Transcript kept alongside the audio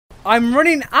I'm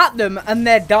running at them and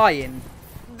they're dying.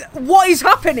 What is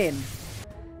happening?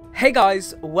 Hey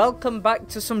guys, welcome back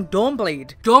to some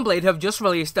Dawnblade. Dawnblade have just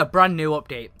released a brand new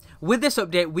update. With this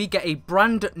update, we get a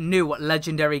brand new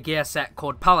legendary gear set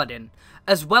called Paladin,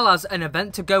 as well as an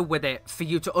event to go with it for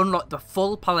you to unlock the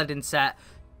full Paladin set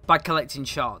by collecting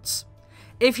shards.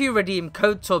 If you redeem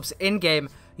code Tubbz in-game,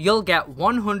 you'll get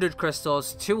 100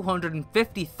 crystals,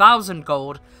 250,000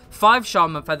 gold, 5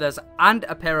 shaman feathers, and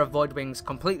a pair of void wings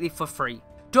completely for free.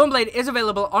 Dawnblade is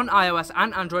available on iOS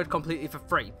and Android completely for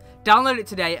free. Download it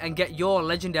today and get your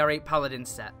legendary Paladin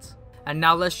set. And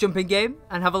now let's jump in game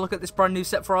and have a look at this brand new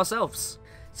set for ourselves.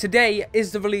 Today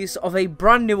is the release of a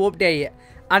brand new update,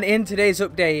 and in today's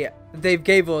update, they've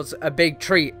gave us a big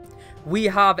treat. We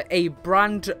have a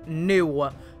brand new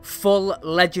full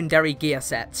legendary gear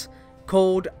set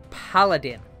called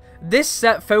Paladin. This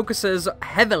set focuses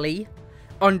heavily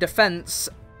on defense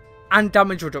and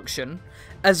damage reduction,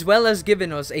 as well as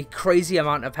giving us a crazy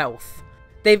amount of health.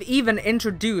 They've even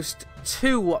introduced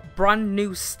 2 brand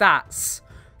new stats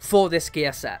for this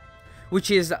gear set,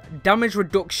 which is damage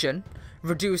reduction,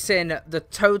 reducing the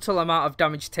total amount of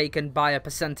damage taken by a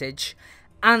percentage,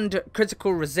 and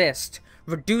critical resist,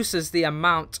 reduces the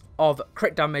amount of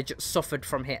crit damage suffered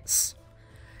from hits.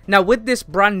 Now with this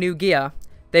brand new gear,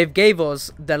 they've gave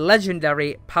us the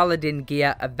legendary Paladin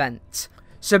gear event.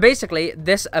 So basically,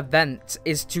 this event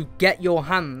is to get your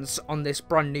hands on this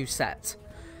brand new set.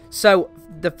 So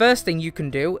the first thing you can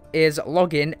do is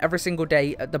log in every single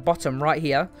day at the bottom right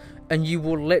here, and you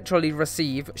will literally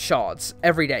receive shards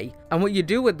every day. And what you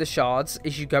do with the shards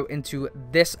is you go into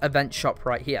this event shop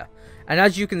right here. And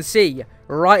as you can see,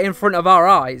 right in front of our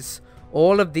eyes,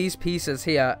 all of these pieces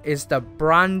here is the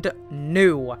brand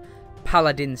new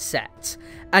Paladin set.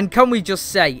 And can we just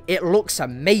say, it looks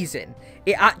amazing.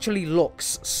 It actually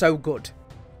looks so good.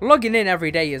 Logging in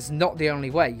every day is not the only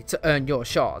way to earn your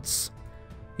shards.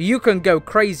 You can go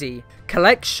crazy,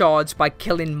 collect shards by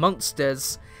killing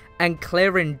monsters, and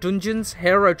clearing dungeons,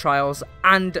 hero trials,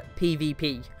 and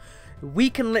PvP. We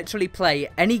can literally play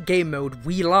any game mode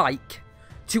we like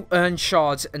to earn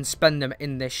shards and spend them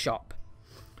in this shop.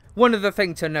 One other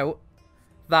thing to note,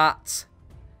 that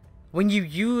when you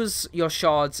use your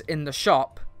shards in the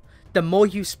shop, the more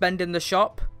you spend in the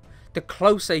shop, the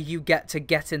closer you get to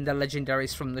getting the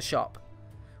legendaries from the shop.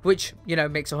 Which, you know,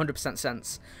 makes 100%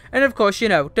 sense. And of course, you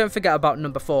know, don't forget about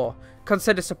number 4.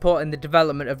 Consider supporting the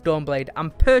development of Dawnblade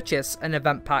and purchase an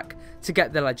event pack to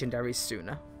get the legendaries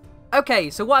sooner. Okay,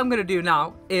 so what I'm going to do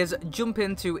now is jump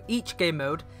into each game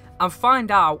mode and find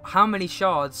out how many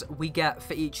shards we get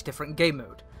for each different game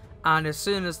mode. And as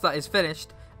soon as that is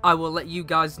finished, I will let you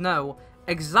guys know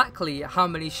exactly how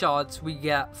many shards we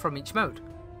get from each mode.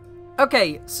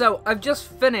 Okay, so I've just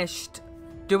finished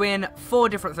doing 4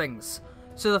 different things.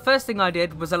 So the first thing I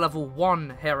did was a level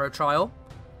 1 hero trial.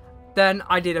 Then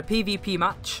I did a PvP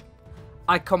match.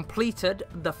 I completed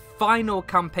the final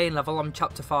campaign level on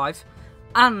chapter 5.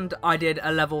 And I did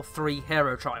a level 3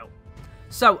 hero trial.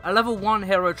 So a level 1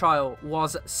 hero trial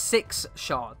was 6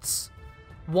 shards.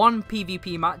 1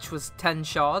 PvP match was 10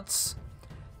 shards.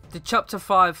 The chapter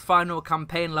 5 final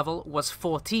campaign level was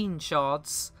 14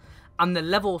 shards. And the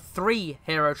level 3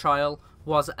 hero trial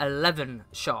was 11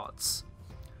 shards.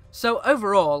 So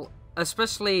overall,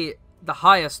 especially the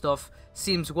higher stuff,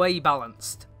 seems way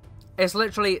balanced. It's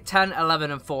literally 10, 11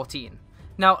 and 14.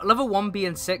 Now level 1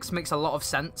 being 6 makes a lot of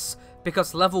sense,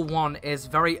 because level 1 is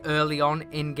very early on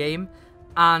in game,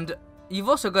 and you've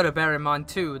also got to bear in mind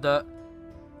too that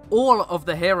all of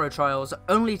the hero trials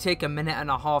only take a minute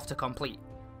and a half to complete.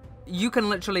 You can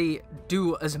literally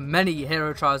do as many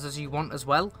hero trials as you want as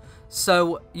well,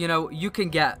 so you know, you can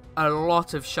get a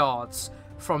lot of shards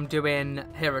from doing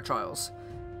hero trials.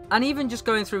 And even just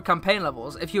going through campaign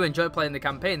levels, if you enjoy playing the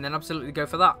campaign, then absolutely go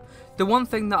for that. The one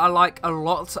thing that I like a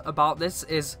lot about this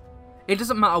is, it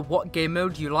doesn't matter what game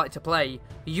mode you like to play,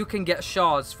 you can get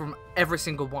shards from every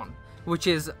single one, which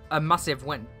is a massive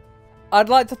win. I'd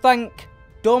like to thank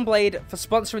Dawnblade for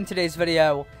sponsoring today's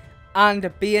video,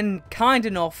 and being kind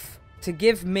enough to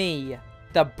give me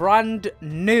the brand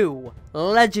new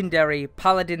legendary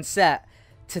Paladin set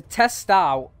to test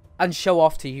out and show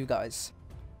off to you guys.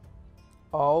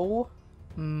 Oh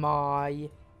my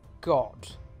god.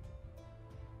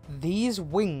 These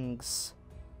wings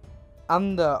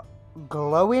and the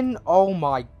glowing, oh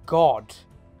my god.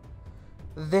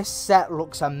 This set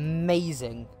looks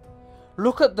amazing.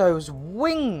 Look at those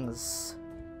wings.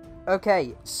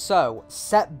 Okay, so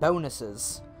set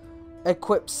bonuses.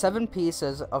 Equip 7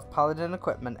 pieces of Paladin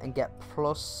equipment and get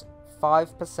plus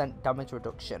 5% damage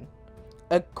reduction.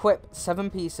 Equip 7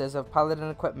 pieces of Paladin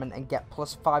equipment and get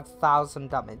plus 5,000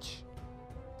 damage.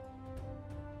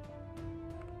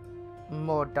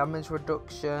 More damage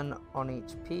reduction on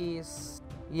each piece.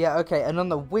 Yeah, okay, and on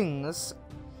the wings,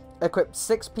 equip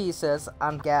 6 pieces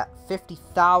and get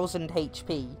 50,000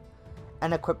 HP.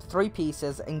 And equip 3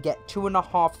 pieces and get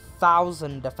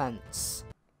 2,500 defense.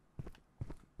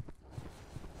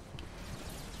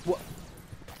 What?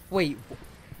 Wait.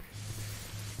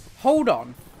 Hold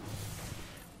on.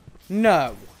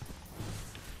 No.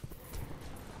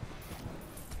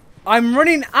 I'm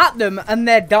running at them and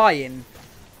they're dying.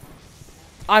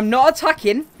 I'm not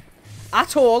attacking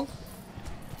at all.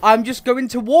 I'm just going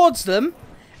towards them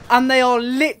and they are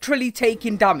literally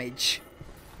taking damage.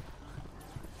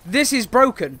 This is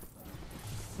broken.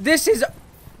 This is...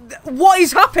 What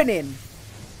is happening?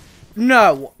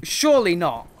 No, surely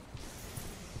not.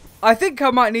 I think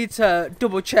I might need to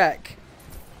double check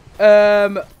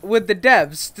with the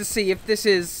devs to see if this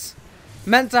is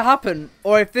meant to happen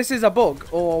or if this is a bug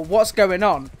or what's going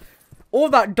on. All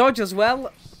that dodge as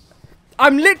well.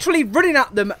 I'm literally running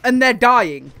at them and they're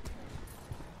dying.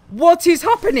 What is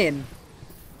happening?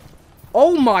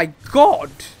 Oh my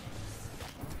god.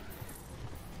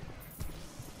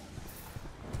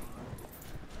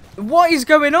 What is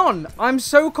going on? I'm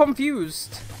so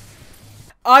confused.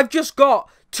 I've just got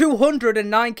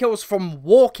 209 kills from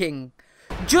walking.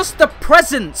 Just the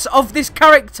presence of this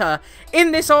character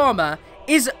in this armor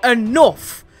is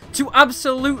enough to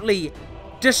absolutely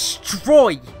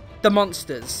destroy the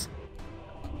monsters.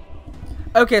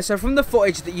 Okay, so from the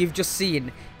footage that you've just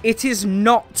seen, it is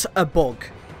not a bug.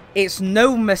 It's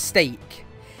no mistake.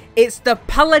 It's the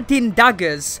Paladin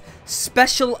Dagger's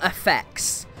special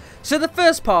effects. So the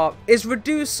first part is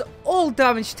reduce all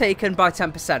damage taken by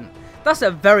 10%. That's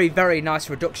a very, very nice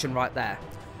reduction right there.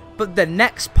 But the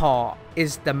next part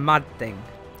is the mad thing.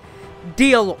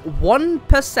 Deal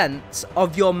 1%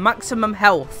 of your maximum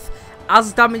health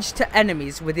as damage to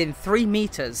enemies within 3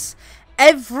 meters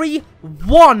every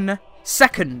 1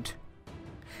 second.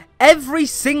 Every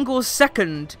single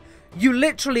second, you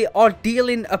literally are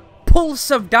dealing a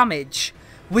pulse of damage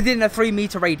within a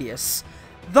 3-meter radius.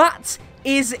 That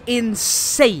is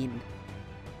insane.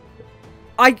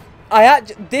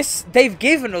 They've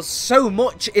given us so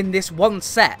much in this one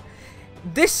set.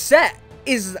 This set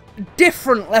is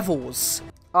different levels.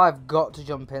 I've got to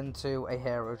jump into a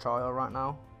hero trial right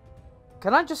now.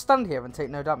 Can I just stand here and take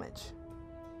no damage?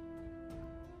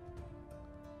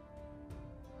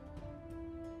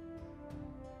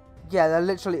 Yeah, they're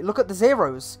literally... Look at the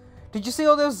zeros. Did you see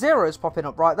all those zeros popping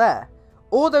up right there?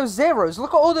 All those zeros.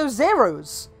 Look at all those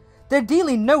zeros. They're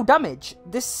dealing no damage.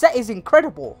 This set is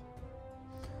incredible.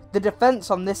 The defense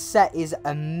on this set is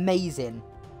amazing.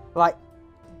 Like,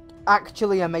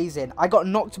 actually amazing. I got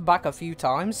knocked back a few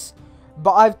times,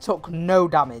 but I've took no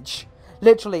damage.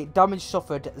 Literally, damage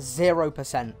suffered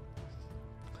 0%.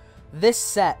 This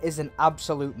set is an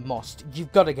absolute must.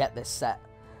 You've got to get this set.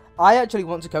 I actually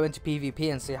want to go into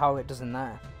PvP and see how it does in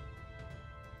there.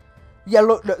 Yeah,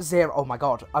 look, 0. Oh my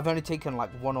god. I've only taken like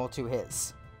 1 or 2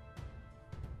 hits.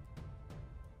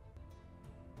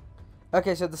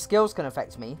 Okay, so the skills can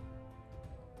affect me.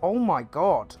 Oh my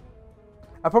god.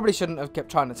 I probably shouldn't have kept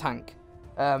trying to tank.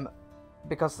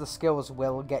 Because the skills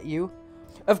will get you.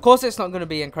 Of course, it's not going to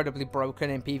be incredibly broken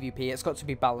in PvP. It's got to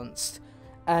be balanced.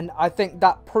 And I think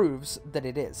that proves that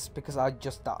it is. Because I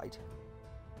just died.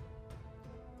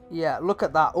 Yeah, look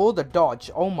at that. All the dodge.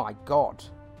 Oh my god.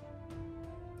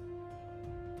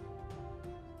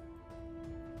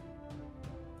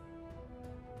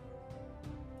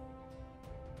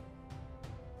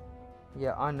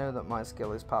 Yeah, I know that my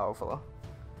skill is powerful.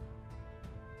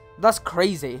 That's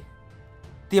crazy.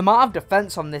 The amount of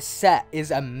defense on this set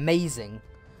is amazing.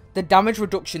 The damage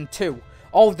reduction too.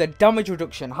 Oh, the damage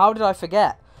reduction. How did I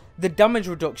forget? The damage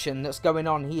reduction that's going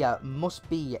on here must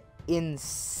be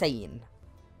insane.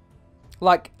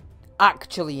 Like,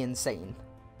 actually insane.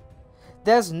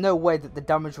 There's no way that the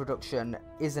damage reduction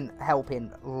isn't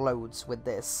helping loads with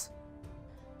this.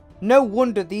 No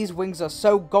wonder these wings are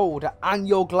so gold and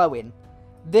you're glowing.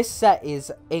 This set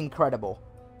is incredible.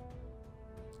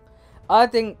 I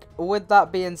think with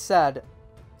that being said,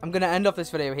 I'm going to end off this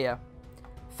video here.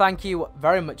 Thank you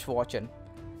very much for watching.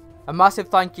 A massive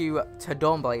thank you to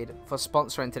Dawnblade for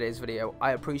sponsoring today's video.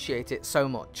 I appreciate it so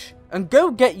much. And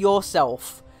go get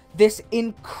yourself this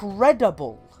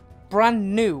incredible,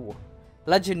 brand new,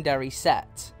 legendary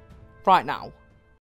set right now.